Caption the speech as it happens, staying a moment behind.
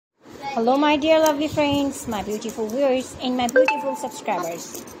Hello my dear lovely friends, my beautiful viewers and my beautiful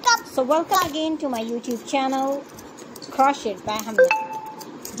subscribers. So welcome again to my YouTube channel, Crochet by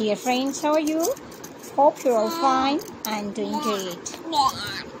handknit. Dear friends, how are you? Hope you're all fine and doing great.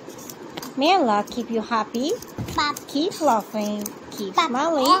 May Allah keep you happy, keep laughing, keep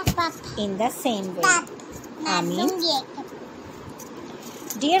smiling in the same way. Amin.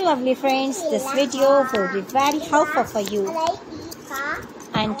 Dear lovely friends, this video will be very helpful for you.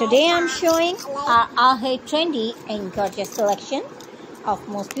 And today I'm showing our trendy and gorgeous collection of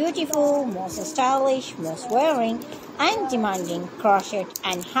most beautiful, most stylish, most wearing and demanding crochet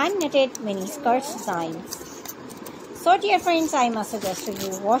and hand knitted mini skirt designs. So dear friends, I must suggest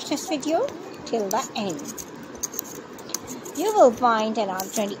you watch this video till the end. You will find another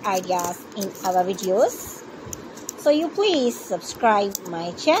trendy ideas in our videos. So you please subscribe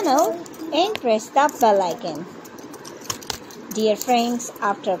my channel and press the bell icon. Dear friends,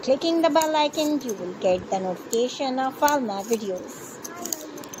 after clicking the bell icon, you will get the notification of all my videos.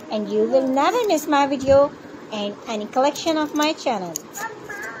 And you will never miss my video and any collection of my channel.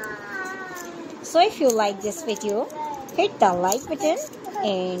 So if you like this video, hit the like button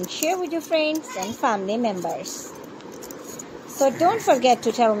and share with your friends and family members. So don't forget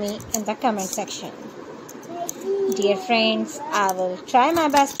to tell me in the comment section. Dear friends, I will try my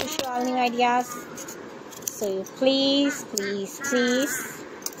best to show all new ideas. So please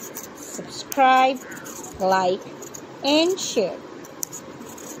subscribe, like and share.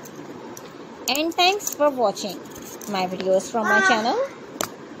 And thanks for watching my videos from my channel.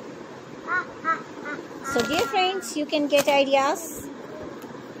 So dear friends, you can get ideas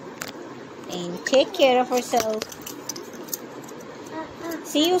and take care of yourself.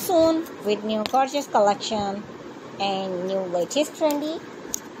 See you soon with new gorgeous collection and new latest trendy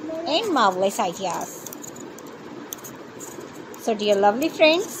and marvelous ideas. So dear lovely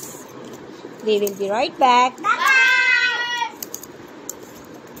friends, we will be right back